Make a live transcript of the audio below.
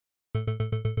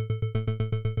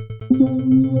Good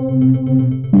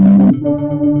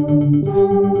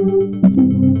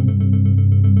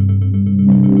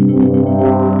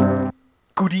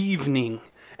evening,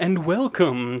 and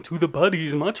welcome to the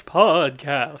Buddies Much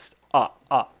podcast.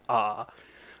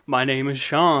 My name is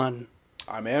Sean.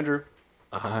 I'm Andrew.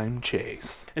 I'm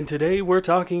Chase. And today we're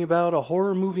talking about a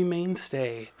horror movie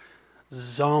mainstay,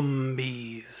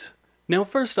 zombies. Now,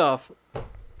 first off,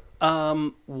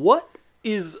 what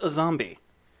is a zombie?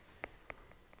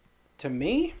 To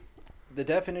me, the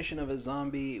definition of a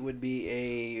zombie would be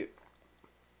a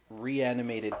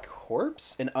reanimated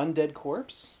corpse, an undead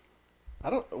corpse.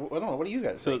 I don't know. What do you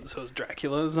guys think? So is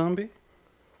Dracula a zombie?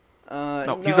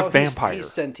 No, he's a vampire.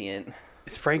 He's sentient.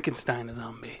 Is Frankenstein a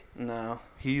zombie? No,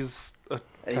 He's a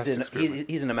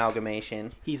he's an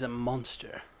amalgamation. He's a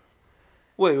monster.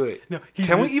 Wait. No,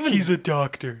 he's a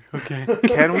doctor, okay?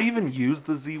 Can we even use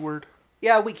the Z word?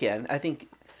 Yeah, we can. I think.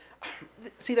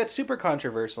 See, that's super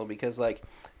controversial because, like,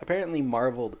 apparently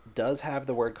Marvel does have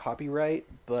the word copyright,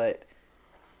 but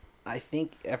I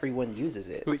think everyone uses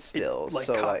it still. Like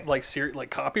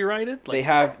copyrighted? Like,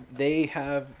 They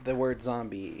have the word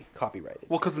zombie copyrighted.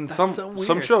 Well, because in That's some so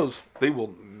weird. shows they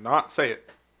will not say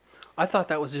it. I thought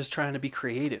that was just trying to be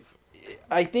creative.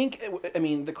 I think, I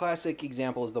mean, the classic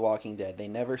example is The Walking Dead. They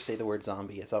never say the word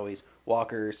zombie. It's always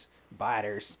walkers,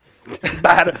 biters.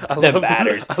 I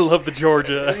love the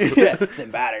Georgia.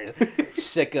 Them batters.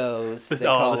 Sickos. They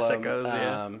all call the them. sickos,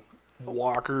 yeah.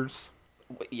 Walkers.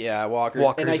 Yeah, walkers.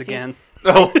 Walkers And I again.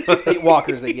 Think,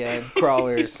 walkers again.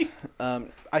 Crawlers.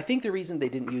 I think the reason they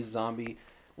didn't use zombie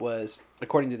was,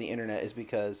 according to the internet, is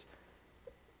because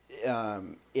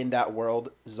in that world,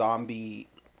 zombie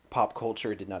pop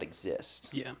culture did not exist.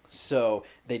 Yeah. So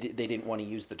they didn't want to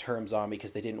use the term zombie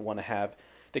because they didn't want to have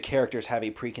the characters have a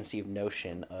preconceived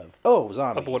notion of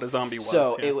zombies. Of what a zombie was.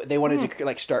 So yeah. they wanted to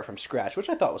like start from scratch, which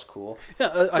I thought was cool.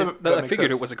 Yeah, I makes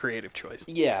figured sense. it was a creative choice.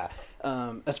 Yeah.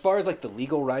 As far as like the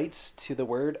legal rights to the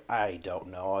word, I don't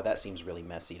know. That seems really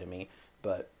messy to me.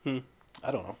 But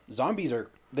I don't know. Zombies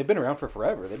they've been around for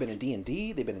forever. They've been in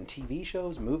D&D. They've been in TV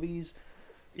shows, movies.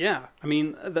 Yeah, I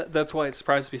mean that's why it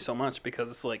surprised me so much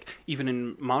because like even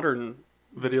in modern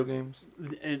Video games.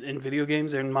 in video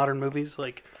games and modern movies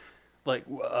like it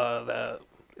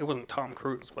wasn't Tom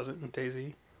Cruise, was it, in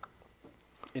DayZ?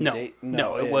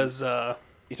 No, it was. You're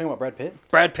talking about Brad Pitt?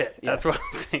 Brad Pitt. Yeah. That's what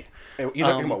I'm saying. You're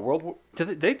talking about World War?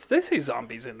 They say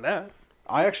zombies in that.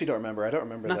 I actually don't remember. I don't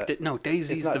remember that. No,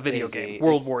 DayZ's It's not the video DayZ, game.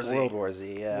 World it's War Z. World War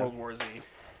Z, yeah. World War Z.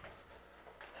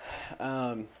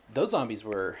 Those zombies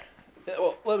were...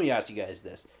 Well, let me ask you guys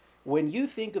this. When you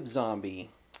think of zombie,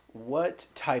 what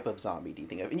type of zombie do you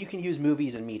think of? And you can use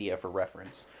movies and media for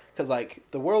reference. Because, like,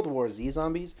 the World War Z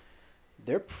zombies,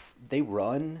 they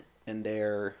run, and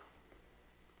they're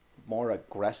more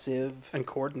aggressive. And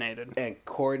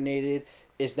coordinated.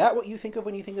 Is that what you think of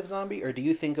when you think of zombie? Or do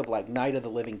you think of, like, Night of the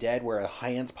Living Dead, where a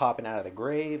hand's popping out of the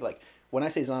grave? Like, when I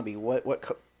say zombie,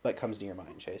 what comes to your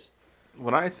mind, Chase?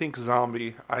 When I think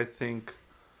zombie, I think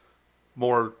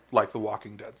more like the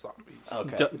Walking Dead zombies.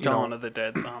 Okay. Dawn of the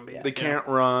Dead zombies. They can't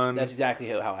run. That's exactly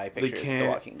how I picture They The can't.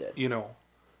 Walking Dead.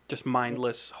 Just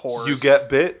mindless horrors. You get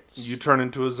bit, you turn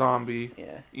into a zombie.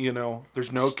 Yeah.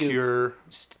 There's no cure.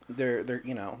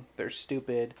 They're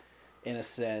stupid in a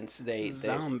sense.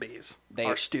 Zombies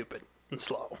are stupid and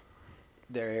slow.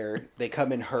 They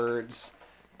come in herds.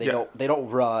 They don't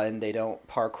run. They don't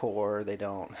parkour. They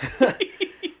don't.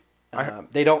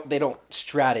 They don't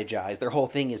strategize. Their whole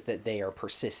thing is that they are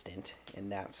persistent,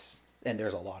 and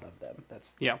there's a lot of them.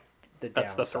 That's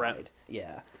the threat.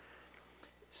 Yeah.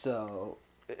 So,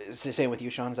 it's the same with you,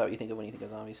 Sean. Is that what you think of when you think of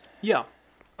zombies? Yeah.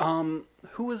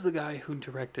 Who was the guy who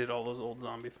directed all those old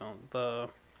zombie films?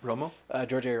 Romo?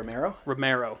 George A.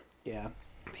 Romero. Yeah.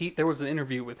 There was an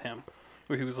interview with him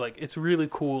where he was like, "It's really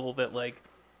cool that like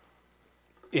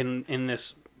in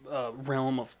this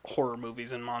realm of horror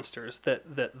movies and monsters that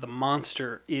the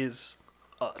monster is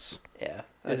us. Yeah,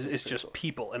 it's just cool.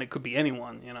 People, and it could be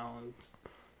anyone, and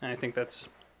I think that's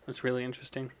really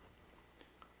interesting."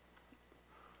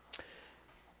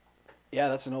 Yeah,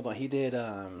 that's an old one. He did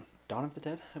Dawn of the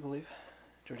Dead, I believe.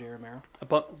 George A. Romero.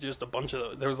 Just a bunch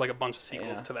of... There was like a bunch of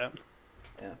sequels to that.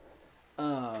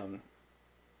 Yeah.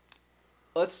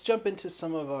 Let's jump into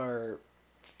some of our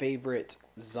favorite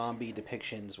zombie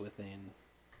depictions within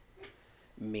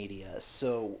media.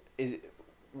 So,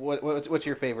 what's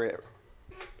your favorite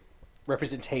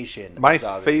representation? My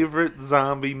favorite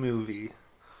zombie movie.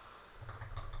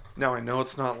 Now, I know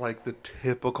it's not like the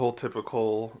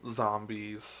typical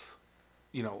zombies,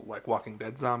 like Walking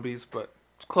Dead zombies, but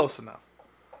it's close enough.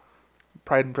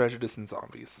 Pride and Prejudice and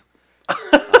Zombies.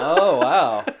 Oh,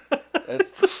 wow.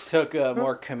 It took a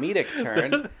more comedic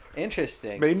turn.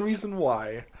 Interesting. Main reason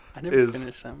why I never is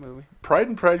finished that movie. Pride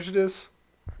and Prejudice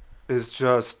is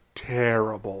just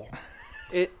terrible.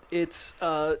 It's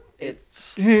Yeah,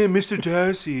 Mr.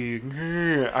 Darcy.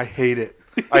 I hate it.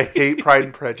 I hate Pride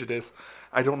and Prejudice.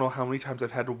 I don't know how many times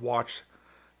I've had to watch,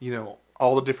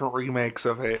 all the different remakes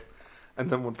of it. And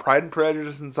then when Pride and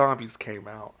Prejudice and Zombies came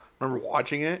out, I remember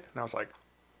watching it, and I was like,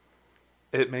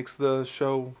 it makes the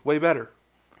show way better.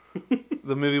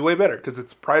 The movie way better, because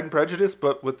it's Pride and Prejudice,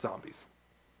 but with zombies.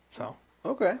 So.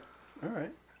 Okay. All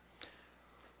right.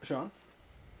 Sean?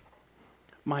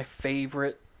 my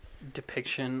favorite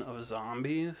depiction of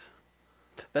zombies.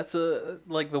 That's the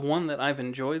one that I've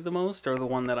enjoyed the most, or the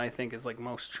one that I think is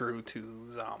most true to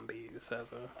zombies as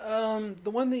a. The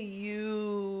one that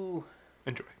you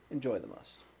enjoy the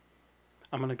most.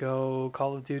 I'm gonna go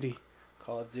Call of Duty.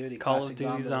 Call of Duty. Call of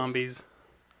Duty zombies.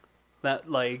 That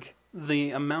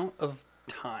the amount of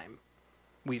time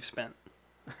we've spent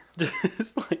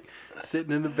just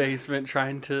sitting in the basement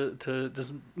trying to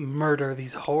just murder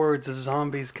these hordes of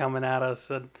zombies coming at us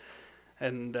and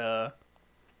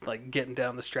getting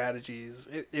down the strategies.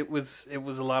 It was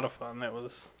a lot of fun.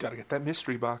 Gotta get that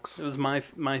mystery box. It was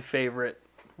my favorite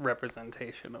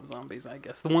representation of zombies, I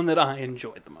guess. The one that I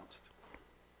enjoyed the most.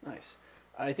 Nice.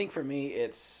 I think for me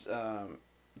it's The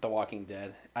Walking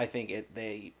Dead. I think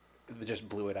they just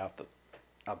blew it out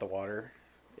the water.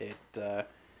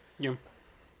 Yeah.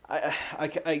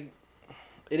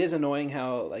 It is annoying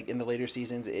how in the later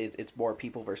seasons it's more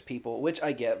people versus people, which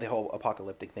I get the whole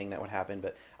apocalyptic thing that would happen,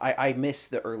 but I miss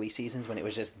the early seasons when it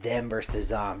was just them versus the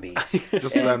zombies.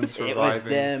 Just them surviving. It was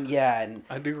them, yeah. And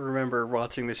I do remember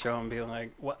watching the show and being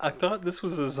like, "What? I thought this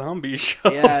was a zombie show."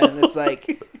 Yeah, and it's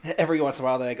every once in a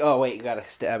while they're like, "Oh wait, you gotta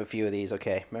stab a few of these."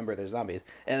 Okay, remember they're zombies,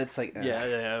 and it's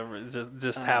yeah.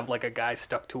 Just have a guy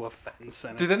stuck to a fence.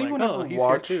 And did anyone ever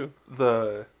watch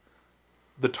the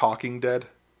Talking Dead?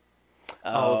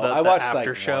 I watched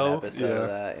after show. one episode of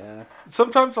that. Yeah.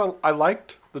 Sometimes I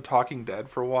liked the Talking Dead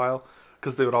for a while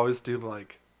because they would always do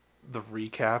the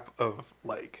recap of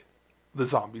the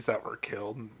zombies that were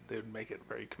killed, and they would make it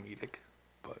very comedic.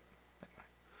 But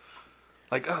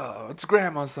anyway, oh, it's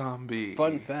Grandma Zombie.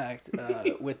 Fun fact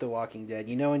with The Walking Dead,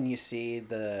 when you see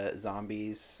the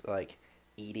zombies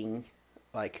eating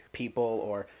people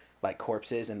or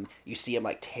corpses, and you see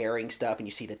them tearing stuff, and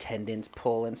you see the tendons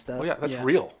pull and stuff. Oh yeah, that's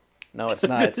real. No, it's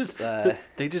not. It's they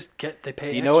pay.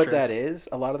 Do you know what that is?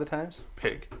 A lot of the times,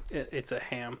 pig. It's a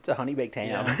ham. It's a honey baked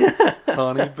ham. Yeah.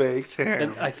 Honey baked ham.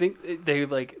 And I think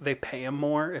they pay them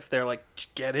more if they're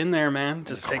get in there, man.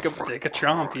 Just take a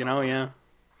chomp, Yeah.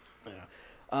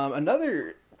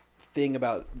 Another thing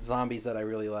about zombies that I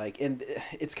really like, and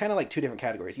it's kind of two different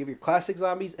categories. You have your classic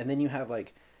zombies, and then you have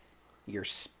your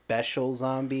special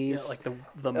zombies. Yeah,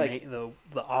 the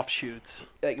offshoots.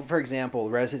 For example,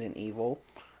 Resident Evil.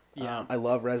 Yeah, I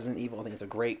love Resident Evil. I think it's a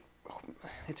great.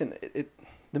 The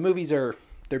movies they're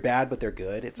bad, but they're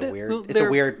good. It's a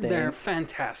weird thing. They're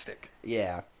fantastic.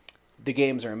 Yeah, the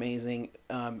games are amazing.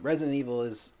 Resident Evil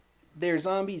they're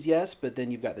zombies, yes, but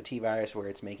then you've got the T-virus where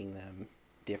it's making them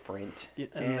different. Yeah,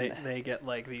 and they get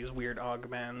these weird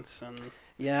augments and.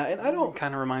 Yeah, and I don't.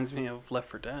 Kind of reminds me of Left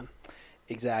 4 Dead.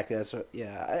 Exactly. That's what.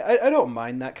 Yeah, I don't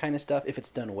mind that kind of stuff if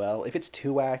it's done well. If it's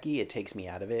too wacky, it takes me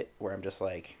out of it. Where I'm just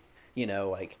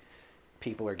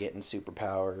people are getting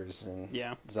superpowers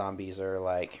and zombies are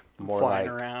more flying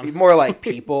around. more like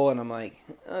people, and I'm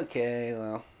okay,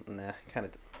 well, nah, kind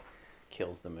of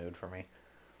kills the mood for me.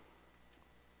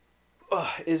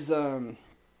 Is there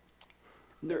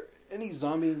any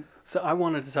zombie? So I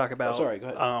wanted to talk about. Oh, sorry, go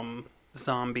ahead.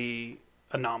 Zombie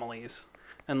anomalies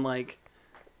and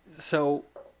so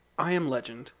I Am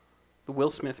Legend, the Will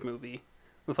Smith movie.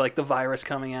 With the virus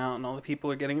coming out and all the people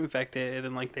are getting infected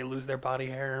and they lose their body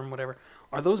hair and whatever.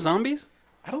 Are those zombies?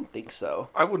 I don't think so.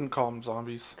 I wouldn't call them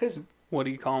zombies. What do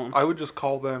you call them? I would just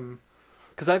call them.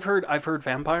 Because I've heard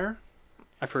vampire.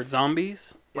 I've heard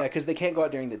zombies. Yeah, because they can't go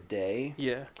out during the day.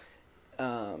 Yeah.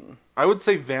 I would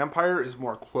say vampire is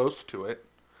more close to it.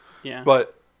 Yeah.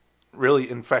 But really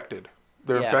infected.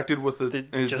 They're infected with a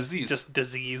disease. Just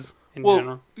disease in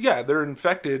general. Yeah, they're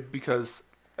infected because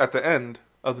at the end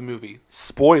of the movie,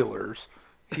 spoilers.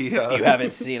 You haven't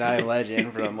seen I Am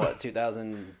Legend from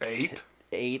 2008,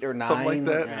 8 or 9, something like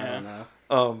that. I don't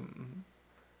know.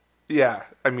 Yeah,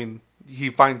 I mean, he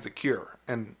finds a cure,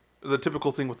 and the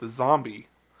typical thing with the zombie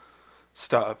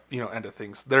stuff, end of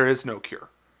things, there is no cure.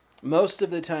 Most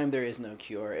of the time, there is no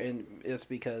cure, and it's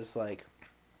because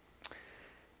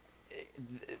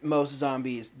most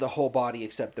zombies, the whole body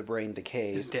except the brain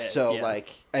decays. Is dead, so, yeah. like,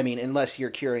 I mean, unless you're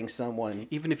curing someone,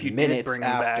 Even if you did minutes bring them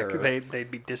after, back,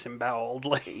 they'd be disemboweled.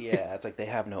 Like, yeah, it's like they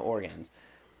have no organs.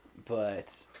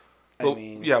 But I Well,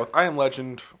 mean, yeah, with I Am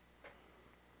Legend,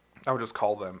 I would just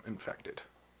call them infected.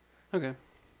 okay.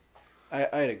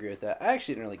 I'd agree with that. I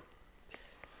actually didn't really.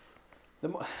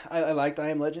 I liked I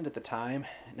Am Legend at the time.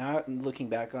 Now looking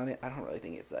back on it, I don't really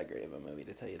think it's that great of a movie,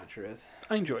 to tell you the truth.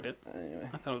 I enjoyed it. Anyway,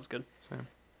 I thought it was good. Same.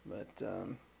 but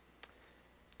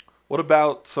What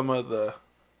about some of the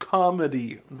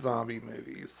comedy zombie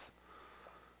movies?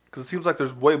 Because it seems like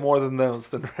there's way more than those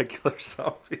than regular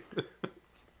zombie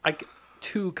movies.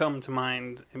 Two come to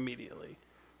mind immediately.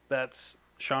 That's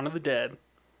Shaun of the Dead,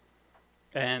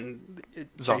 and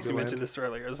Jason mentioned this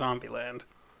earlier, Zombieland.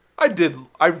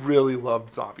 I really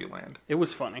loved Zombieland. It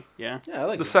was funny, yeah. yeah, I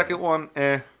like The second one,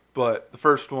 but the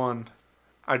first one,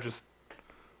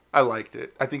 I liked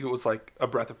it. I think it was like a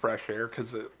breath of fresh air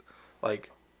because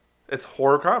it's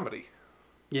horror comedy.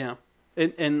 Yeah,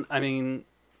 and I mean,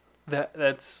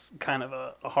 that's kind of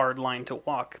a hard line to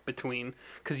walk between,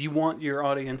 because you want your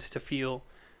audience to feel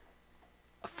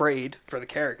afraid for the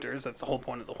characters. That's the whole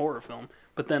point of the horror film.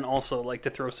 But then also like to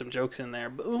throw some jokes in there.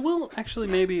 But, well, actually,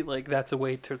 maybe like that's a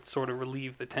way to sort of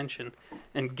relieve the tension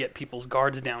and get people's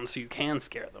guards down so you can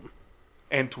scare them.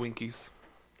 And Twinkies.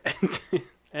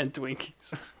 And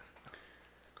Twinkies.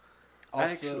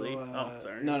 Also, Actually,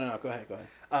 sorry. No. Go ahead.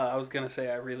 I was gonna say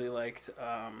I really liked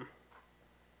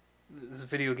this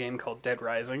video game called Dead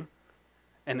Rising,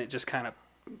 and it just kind of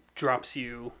drops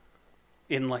you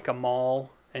in like a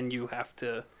mall, and you have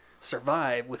to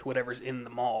survive with whatever's in the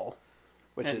mall.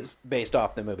 Which is based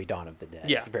off the movie Dawn of the Dead.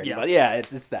 Yeah,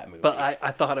 It's that movie. But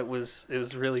I thought it was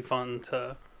really fun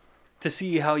to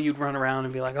see how you'd run around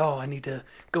and be like, oh, I need to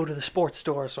go to the sports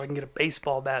store so I can get a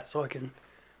baseball bat so I can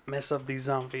mess up these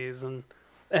zombies, and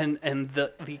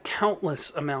the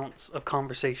countless amounts of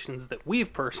conversations that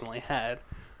we've personally had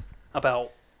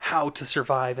about how to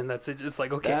survive, and that's it. It's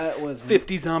like, okay, that was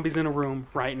 50 zombies in a room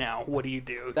right now. What do you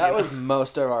do? That was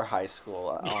most of our high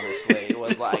school, honestly. It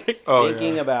was like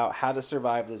thinking about how to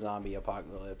survive the zombie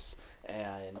apocalypse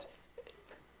and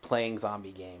playing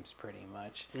zombie games, pretty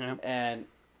much. Yeah. And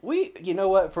we, you know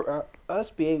what, for us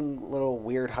being little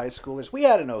weird high schoolers, we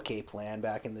had an okay plan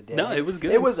back in the day. No, it was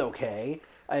good. It was okay.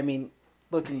 I mean,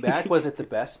 looking back, was it the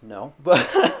best? No. But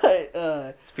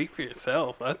speak for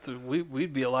yourself.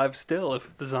 We'd be alive still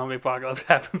if the zombie apocalypse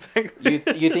happened back then.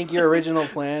 you think your original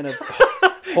plan of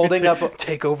holding up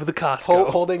take over the Costco,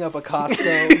 holding up a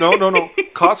Costco? No.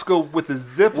 Costco with a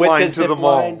zip line to the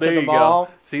mall. There you go.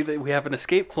 See, we have an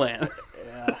escape plan.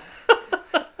 Yeah.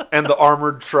 And the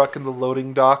armored truck and the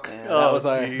loading dock. Yeah,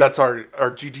 That's our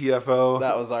GTFO.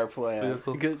 That was our plan.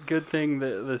 Good thing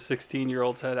that the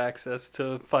 16-year-olds had access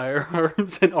to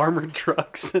firearms and armored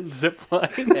trucks and zip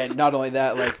lines. And not only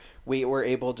that, like, we were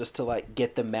able just to like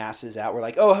get the masses out. We're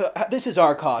like, oh, this is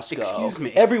our Costco. Excuse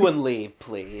me. Everyone leave,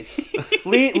 please.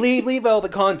 leave all the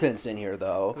contents in here,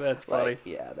 though. That's funny. Like,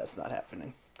 yeah, that's not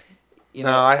happening.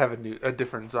 I have a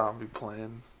different zombie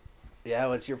plan. Yeah,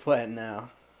 what's your plan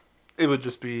now? It would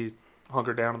just be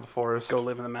hunker down in the forest. Go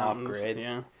live in the mountains. Off-grid.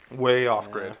 Yeah. Way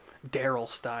off grid. Daryl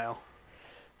style.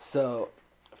 So,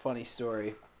 funny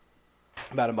story.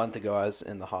 About a month ago, I was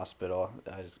in the hospital.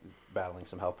 I was battling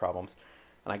some health problems.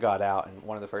 And I got out, and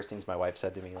one of the first things my wife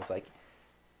said to me was like,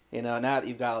 now that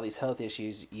you've got all these health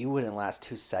issues, you wouldn't last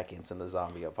 2 seconds in the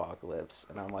zombie apocalypse.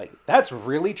 And I'm like, that's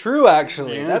really true,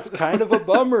 actually. Yeah. That's kind of a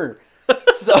bummer.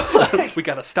 So like, we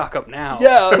got to stock up now.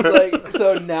 Yeah, I was like,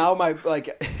 so now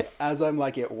as I'm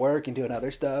like at work and doing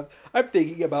other stuff, I'm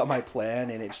thinking about my plan,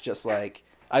 and it's just like,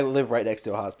 I live right next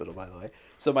to a hospital, by the way.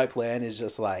 So my plan is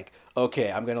just like,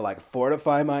 okay, I'm going to like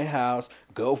fortify my house,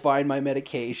 go find my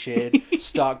medication,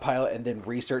 stockpile it, and then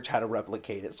research how to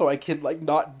replicate it so I can like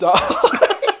not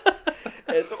die.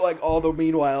 And like all the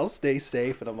meanwhile stay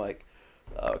safe. And I'm like,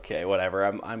 okay, whatever.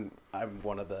 I'm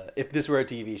one of the, if this were a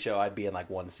TV show, I'd be in like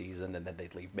one season and then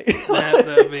they'd leave me.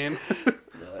 That being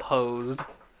hosed.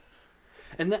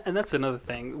 And that's another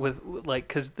thing with like,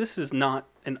 because this is not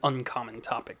an uncommon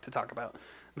topic to talk about,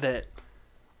 that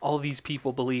all these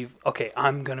people believe, okay,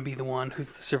 I'm going to be the one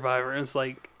who's the survivor. And it's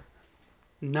like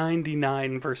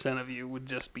 99% of you would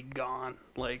just be gone,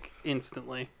 like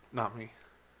instantly. Not me.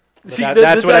 See,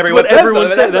 that's what everyone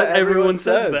says. Everyone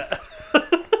says that.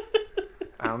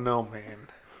 I don't know, man.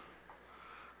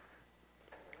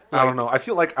 I don't know. I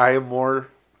feel like I am more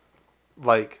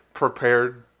like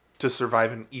prepared to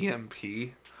survive an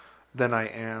EMP than I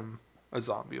am a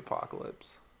zombie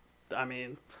apocalypse. I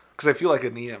mean, because I feel like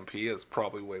an EMP is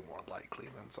probably way more likely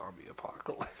than zombie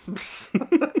apocalypse.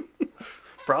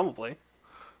 probably.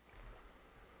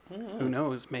 Who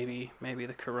knows? Maybe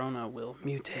the corona will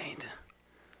mutate.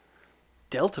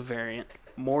 Delta variant,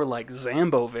 more like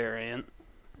Zambo variant.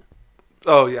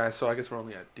 Oh yeah, so I guess we're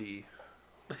only at D.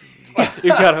 You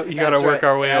gotta work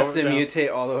our way It has over to down.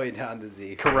 mutate all the way down to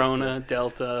Z. Corona,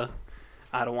 Delta.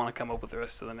 I don't want to come up with the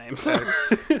rest of the names.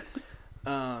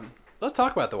 Let's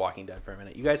talk about The Walking Dead for a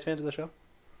minute. You guys fans of the show?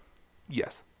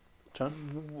 Yes. John?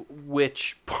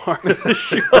 Which part of the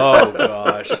show? Oh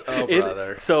gosh. Oh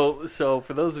brother. So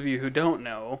for those of you who don't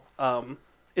know,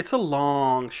 it's a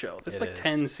long show. There's It like is.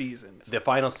 10 seasons. The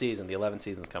final season, the 11th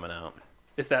season's coming out.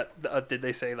 Is that did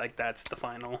they say like that's the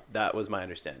final? That was my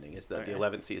understanding. Is that Okay. the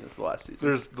 11th season's the last season?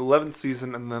 There's the 11th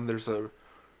season, and then there's a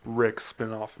Rick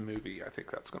spin-off movie. I think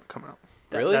that's going to come out.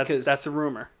 Really? That's a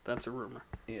rumor. That's a rumor.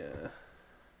 Yeah.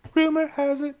 Rumor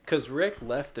has it. Because Rick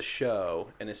left the show,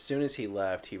 and as soon as he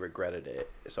left, he regretted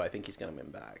it. So I think he's going to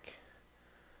come back.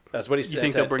 That's what he said. You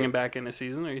think they'll bring him back in a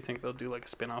season, or you think they'll do like a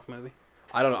spin-off movie?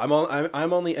 I don't know.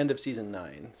 I'm only end of season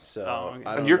 9, so Okay.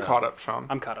 I don't And you're know. caught up, Sean.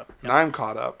 I'm caught up. And Yep. I'm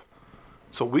caught up.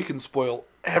 So we can spoil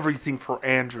everything for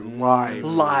Andrew live.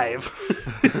 Live.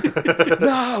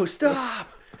 No, stop!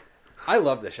 I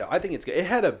love the show. I think it's good. It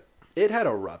had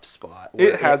a rough spot.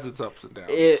 It has its ups and downs.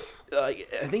 I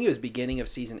think it was beginning of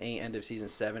season 8, end of season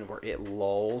 7, where it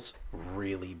lulls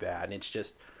really bad, and it's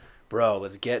just, bro,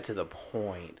 let's get to the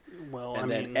point. Well,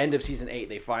 And then end of season 8,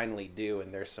 they finally do,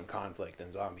 and there's some conflict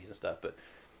and zombies and stuff. But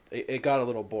it got a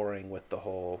little boring with the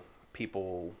whole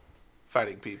people.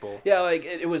 Fighting people. Yeah, like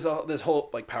it was this whole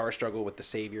like power struggle with the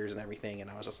saviors and everything, and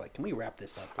I was just like, can we wrap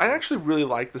this up? I actually really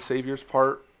liked the Saviors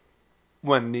part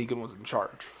when Negan was in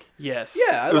charge. yes.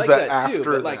 Yeah, I It was like that that too.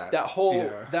 after But like that. that whole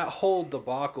Yeah. that whole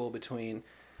debacle between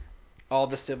all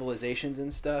the civilizations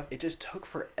and stuff, it just took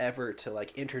forever to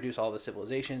like introduce all the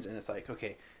civilizations, and it's like,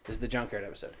 okay, this is the junkyard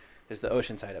episode, this is the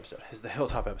oceanside episode, this is the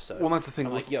hilltop episode. Well, that's the thing.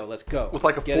 I'm with, like, yo, let's go. with Let's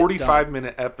like a get it done.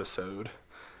 45-minute episode,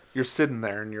 you're sitting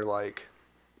there and you're like,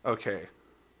 okay,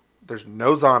 there's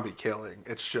no zombie killing.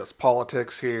 It's just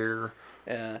politics here.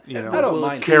 Yeah, You and know, I don't well,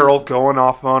 mind Carol going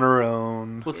off on her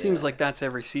own. Well, it seems Yeah. like that's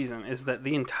every season. Is that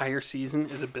the entire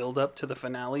season is a build up to the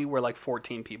finale where like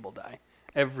 14 people die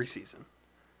every season.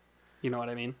 You know what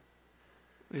I mean?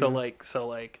 So like,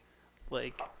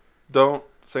 Don't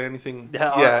say anything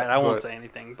yeah, all yet, right, I won't but say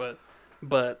anything, but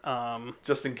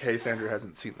just in case Andrew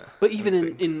hasn't seen that. But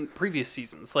even in previous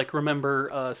seasons, like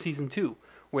remember season 2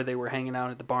 where they were hanging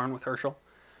out at the barn with Herschel,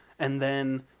 and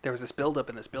then there was this build up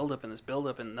and this build up and this build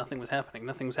up, and nothing was happening,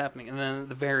 and then at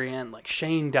the very end, like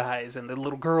Shane dies and the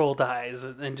little girl dies,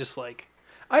 and just like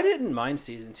I didn't mind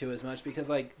season 2 as much because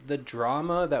like the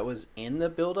drama that was in the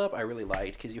build up I really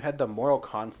liked, because you had the moral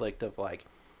conflict of like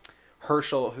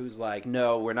Herschel, who's like,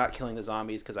 no, we're not killing the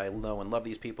zombies because I know and love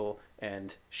these people,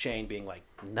 and Shane being like,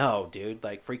 no, dude,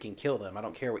 like freaking kill them, I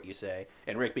don't care what you say,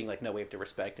 and Rick being like, no, we have to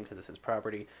respect him because it's his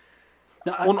property.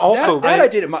 no, Well, and also, I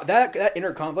did that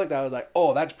inner conflict. I was like,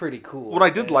 oh, that's pretty cool. well, I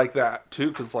did And like that too,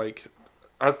 because like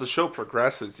as the show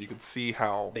progresses, you can see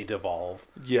how they devolve.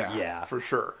 yeah, Yeah. for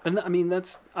sure. And I mean,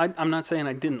 I'm not saying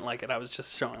I didn't like it. I was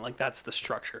just showing like that's the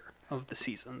structure of the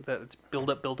season. That it's build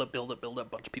up,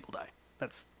 bunch of people die.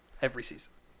 That's every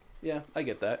season. Yeah, I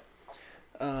get that.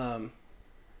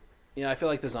 I feel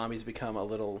like the zombies become a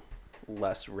little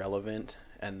less relevant,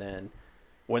 and then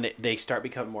when they start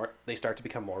to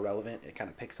become more relevant, it kind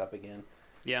of picks up again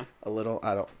Yeah. a little.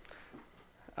 I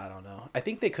don't know. I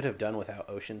think they could have done without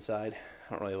Oceanside.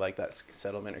 I don't really like that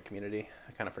settlement or community.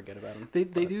 I kind of forget about them. They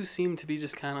do seem to be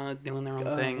just kind of doing their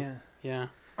own thing. Yeah. Yeah.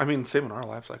 I mean, saving our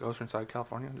lives, like Oceanside,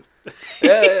 California.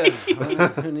 Yeah.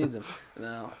 Who needs them?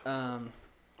 No.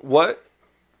 What?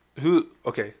 Who?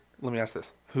 Okay, let me ask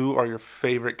this: who are your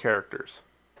favorite characters,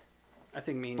 I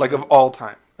think me and like you, of all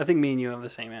time? I think me and you have the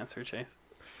same answer, Chase.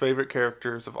 Favorite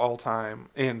characters of all time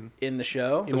in In the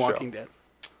show, In The Walking show.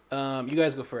 Dead. you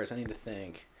guys go first. I need to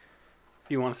think.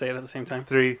 Do you want to say it at the same time?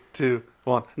 3, 2,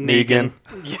 1. Negan.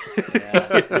 Yeah,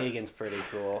 Negan's pretty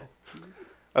cool.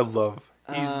 I love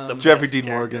He's the Jeffrey best Dean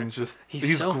character. Morgan. Just He's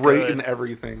he's so great good. in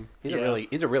everything, He's Yeah.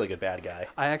 a really good bad guy.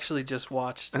 I actually just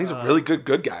watched. and he's a really good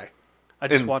guy. I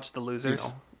just and, watched The You Losers.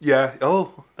 know, yeah.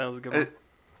 Oh, That was a good one.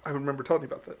 I remember telling you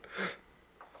about that.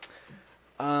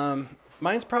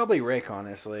 Mine's probably Rick,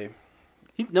 honestly.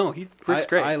 Rick's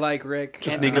great. I like Rick.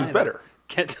 Just Can't Negan's deny better.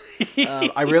 Can't.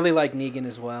 I really like Negan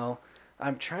as well.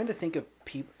 I'm trying to think of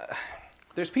people.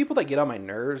 There's people that get on my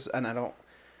nerves, and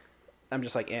I'm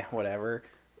just like, whatever.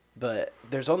 But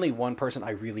there's only one person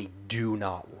I really do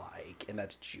not like, and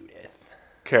that's Judith.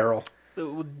 Carol.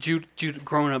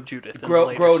 Grown up Judith. in the Grown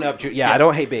later up seasons. Judith. Yeah, I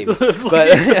don't hate babies, but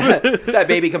that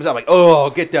baby comes out like, oh,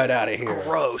 get that out of here.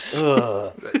 Gross.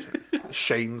 Ugh.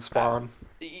 Shane Spawn.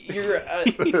 You're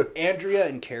Andrea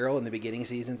and Carol in the beginning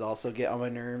seasons also get on my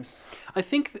nerves. I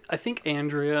think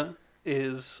Andrea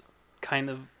is kind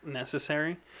of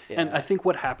necessary, Yeah. and I think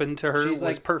what happened to her She's was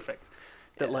like- perfect.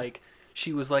 That Yeah. like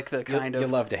she was like the kind You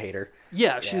of love to hate her.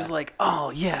 yeah. She was Yeah. like,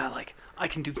 oh yeah, like I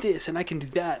can do this and I can do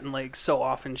that, and like so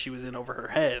often she was in over her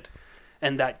head,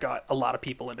 and that got a lot of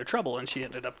people into trouble, and she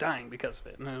ended up dying because of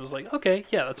it. And it was like, okay,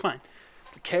 yeah, that's fine.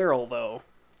 Carol though,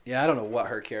 Yeah, I don't know what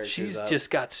her character is. she's just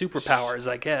got superpowers,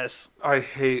 I guess. I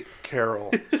hate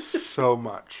Carol so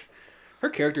much. Her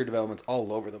character development's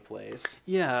all over the place.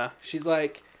 Yeah, She's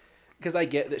like, because I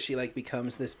get that she like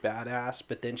becomes this badass,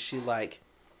 but then she like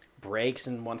breaks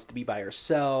and wants to be by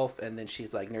herself, and then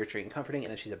she's like nurturing and comforting,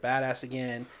 and then she's a badass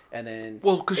again, and then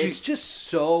Well, 'cause it's just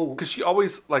so Because she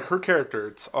always, like, her character,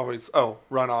 it's always, oh,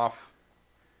 run off,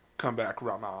 come back,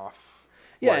 run off.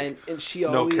 yeah, Like, and she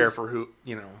no always care for who,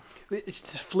 you know. it's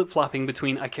just flip flopping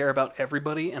between I care about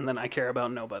everybody and then I care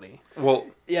about nobody. Well,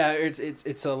 yeah,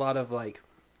 it's a lot of like,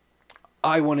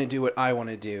 I want to do what I want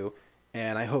to do,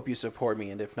 and I hope you support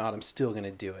me, and if not, I'm still gonna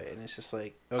do it. And it's just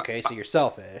like, okay, so you're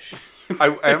selfish. I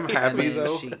am And happy, then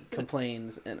though, she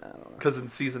complains, and I don't know. because in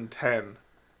season 10,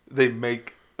 they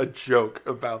make a joke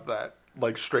about that,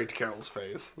 like, straight to Carol's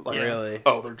face. Like, Yeah. Really?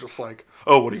 oh, they're just like,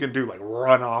 oh, what are you going to do? Like,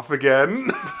 run off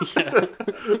again? Yeah.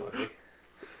 That's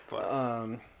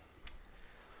funny.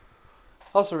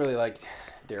 Also really liked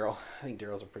Daryl. I think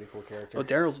Daryl's a pretty cool character. Well,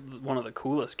 Daryl's one of the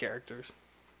coolest characters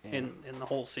Yeah. in the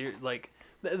whole series. Like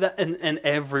that, and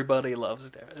everybody loves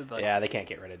Daryl. Like, Yeah, they can't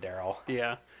get rid of Daryl.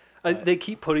 yeah. But- They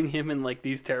keep putting him in like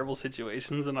these terrible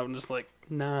situations, and I'm just like,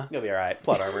 nah. You'll be all right.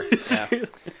 Plot armor. Yeah.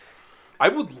 I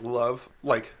would love,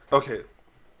 like, okay,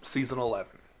 season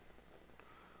 11.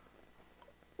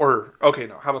 Or, okay,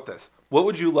 no, how about this? What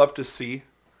would you love to see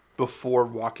before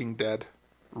Walking Dead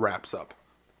wraps up?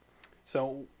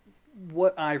 So,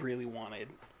 what I really wanted,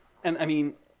 and I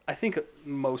mean, I think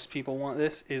most people want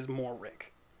this, is more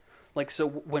Rick. Like, so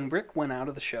when Rick went out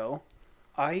of the show,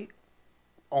 I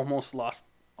almost lost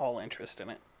all interest in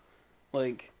it.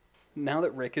 Like, now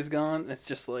that Rick is gone, it's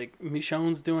just like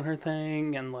Michonne's doing her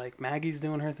thing, and like Maggie's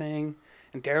doing her thing,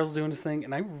 and Daryl's doing his thing,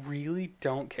 and I really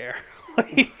don't care.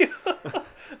 Like,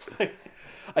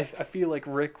 I feel like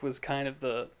Rick was kind of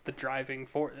the driving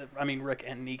force. I mean, Rick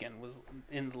and Negan was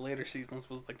in the later seasons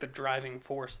was like the driving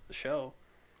force of the show,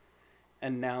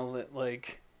 and now that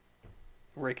like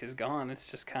Rick is gone, it's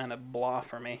just kind of blah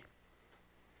for me.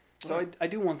 So I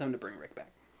do want them to bring Rick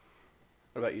back.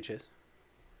 What about you, Chase?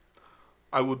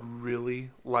 I would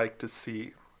really like to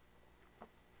see,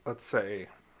 let's say,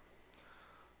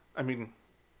 I mean,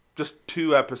 just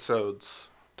 2 episodes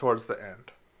towards the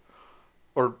end.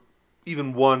 Or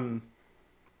even one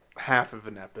half of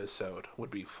an episode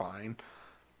would be fine.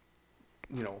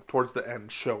 You know, towards the end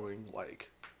showing,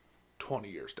 like, 20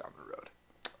 years down the road.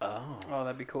 Oh,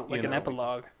 that'd be cool. Like You an know.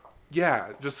 epilogue.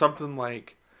 Yeah, just something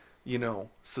like, you know,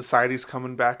 society's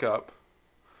coming back up.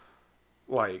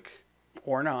 Like...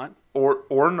 Or not.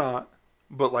 Or not,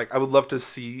 but like I would love to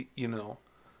see, you know,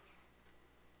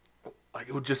 like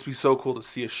it would just be so cool to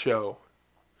see a show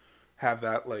have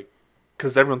that, like,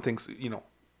 because everyone thinks, you know,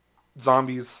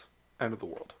 zombies, end of the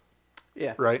world,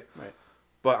 Yeah. right? Right.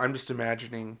 But I'm just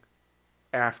imagining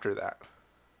after that,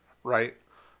 right?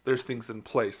 There's things in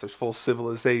place. There's full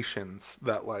civilizations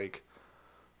that like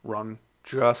run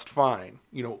just fine.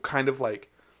 You know, kind of like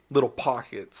little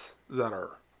pockets that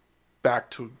are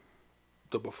back to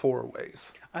the before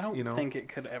ways. I don't You know? think it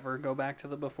could ever go back to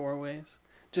the before ways.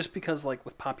 Just because, like,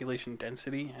 with population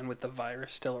density and with the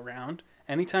virus still around,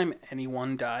 anytime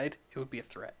anyone died, it would be a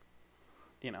threat.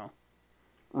 You know?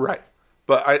 Right.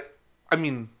 But I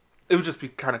mean, it would just be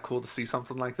kind of cool to see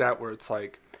something like that where it's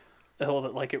like, Oh,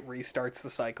 that, like, it restarts the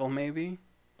cycle, maybe?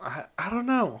 I don't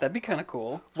know. That'd be kind of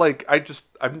cool. Like, I'm just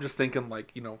thinking,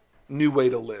 like, you know, new way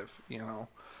to live, you know?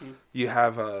 Mm. You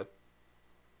have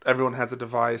everyone has a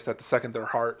device that the second their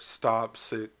heart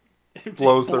stops, it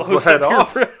blows their head up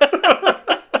off. your-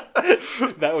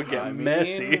 That would get I mean-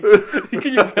 messy. You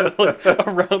can like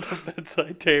around a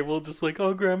bedside table, just like,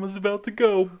 oh, grandma's about to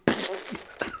go.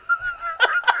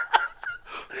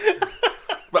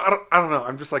 But I don't know.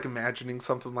 I'm just, like, imagining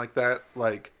something like that.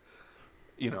 Like,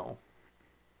 you know,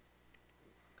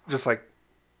 just like,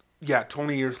 yeah,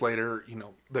 20 years later, you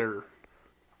know, their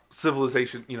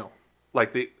civilization, you know,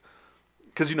 like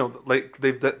because, you know, like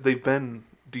they've been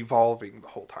devolving the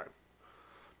whole time.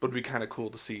 But it'd be kind of cool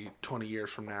to see 20 years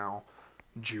from now,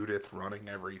 Judith running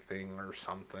everything or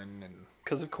something. And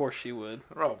Because of course she would.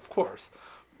 oh, of course.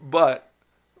 But,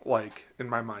 like, in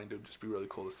my mind, it would just be really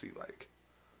cool to see, like,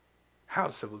 how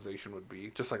civilization would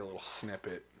be. Just like a little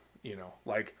snippet, you know.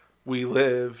 Like, we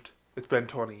lived It's been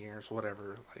 20 years,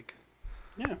 whatever. Like,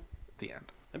 Yeah, the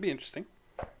end. that'd be interesting.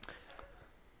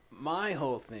 My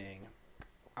whole thing,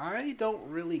 I don't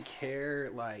really care,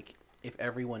 like, if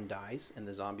everyone dies and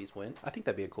the zombies win. I think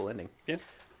that'd be a cool ending. Yeah.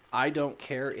 I don't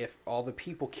care if all the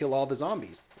people kill all the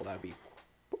zombies. Well, that would be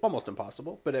almost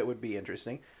impossible, but it would be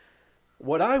interesting.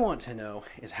 What I want to know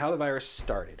is how the virus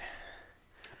started.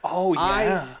 Oh,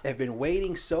 yeah. I have been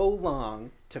waiting so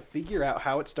long to figure out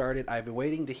how it started. I've been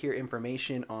waiting to hear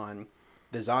information on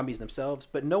the zombies themselves,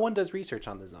 but no one does research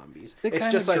on the zombies. They It's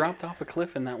kind just of like dropped off a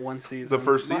cliff in that one season. The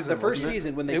first season. the first wasn't it?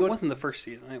 season when they It go. wasn't the first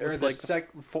season. It Or was the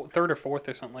like the third or fourth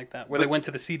or something like that, where they went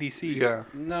to the CDC. Yeah.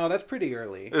 No, that's pretty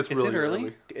early. It's Is really it early?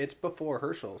 early. It's before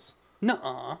Herschel's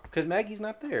Nuh-uh. because Maggie's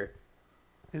not there.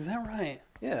 Is that right?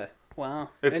 Yeah. Wow.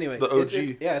 It's Anyway, the OG.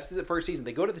 it's the first season.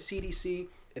 They go to the CDC,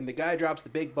 and the guy drops the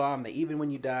big bomb. That even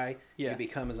when you die, Yeah. you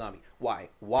become a zombie. Why?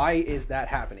 Why is that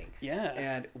happening? Yeah.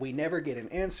 And we never get an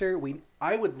answer.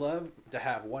 I would love to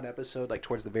have one episode, like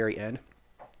towards the very end,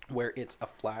 where it's a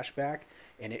flashback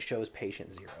and it shows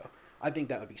patient zero. I think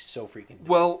that would be so freaking dope.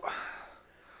 Well,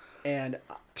 And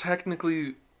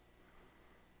technically,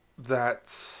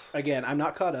 that's... again, I'm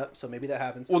not caught up, so maybe that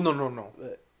happens. Well, no.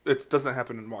 But, It doesn't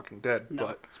happen in Walking Dead, No.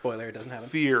 but spoiler, it doesn't happen.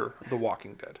 Fear the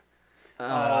Walking Dead.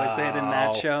 Oh, is it in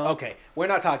that show? Okay, we're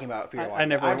not talking about Fear the Walking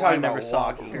Dead. I'm I talking never about saw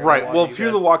Walking Fear Dead. Right. Well, Walking Fear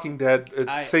Dead. the Walking Dead, it's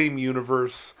I- same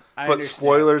universe, I but understand.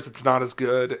 spoilers, it's not as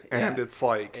good, and Yeah. it's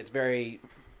like It's very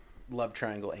love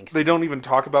triangle angsty. they don't even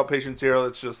talk about Patient Zero.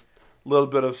 It's just a little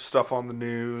bit of stuff on the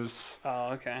news. Oh,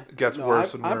 okay. It gets No,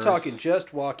 worse and worse. I'm talking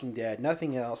just Walking Dead,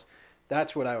 nothing else.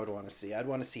 That's what I would want to see. I'd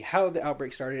want to see how the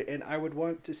outbreak started, and I would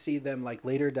want to see them, like,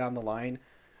 later down the line,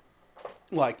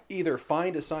 like, either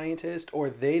find a scientist or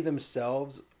they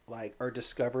themselves, like, are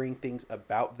discovering things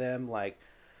about them, like,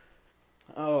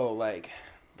 oh, like,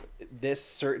 this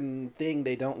certain thing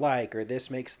they don't like, or this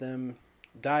makes them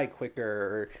die quicker,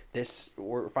 or this,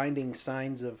 we're finding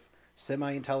signs of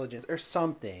semi-intelligence, or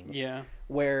something. Yeah.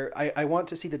 Where I want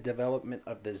to see the development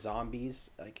of the zombies.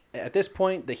 Like, at this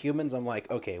point, the humans, I'm like,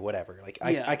 okay, whatever. Like,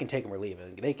 Yeah. I can take them or leave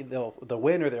them. They'll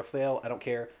win or they'll fail. I don't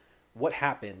care. What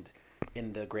happened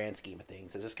in the grand scheme of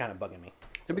things is just kind of bugging me.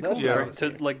 It'd be So cool that's what I Yeah. want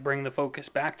to see. like bring the focus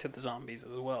back to the zombies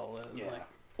as well. Yeah. Like,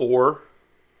 Or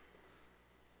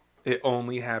it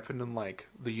only happened in like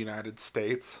the United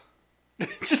States.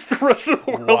 just the rest of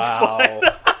the world's Wow.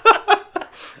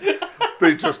 fine.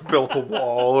 They just built a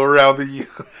wall around the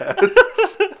U.S.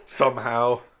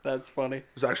 somehow. That's funny. It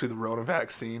was actually the Rona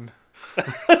vaccine.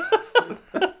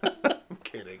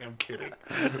 I'm kidding.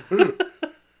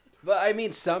 But I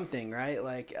mean something, right?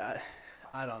 Like,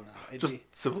 I don't know. It'd Just be,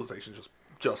 civilization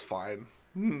just fine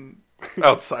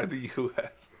outside the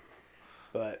U.S.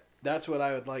 but that's what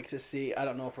I would like to see. I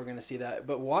don't know if we're going to see that.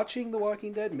 But watching The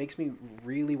Walking Dead makes me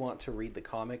really want to read the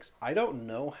comics. I don't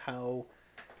know how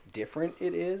different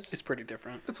it is. It's pretty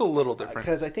different. It's a little different.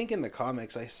 Because I think in the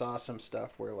comics I saw some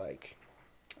stuff where, like,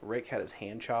 Rick had his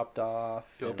hand chopped off.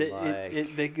 And,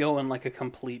 They go in like a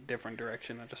complete different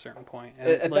direction at a certain point. And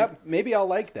at like, that, maybe I'll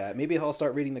like that. Maybe I'll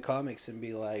start reading the comics and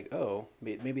be like, oh,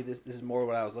 maybe this is more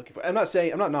what I was looking for. I'm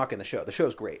not knocking the show. The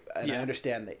show's great. And I Yeah.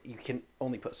 understand that you can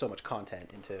only put so much content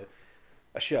into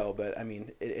a show. But, I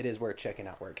mean, it is worth checking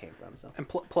out where it came from. So. and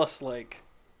plus, like,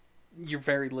 you're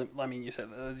very. I mean, you said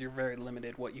you're very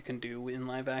limited what you can do in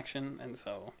live action, and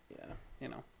so Yeah. you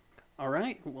know. All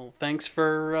right. Well, thanks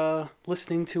for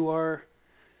listening to our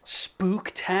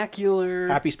spooktacular.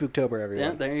 Happy Spooktober,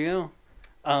 everyone. Yeah, there you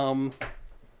go.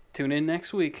 Tune in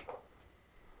next week.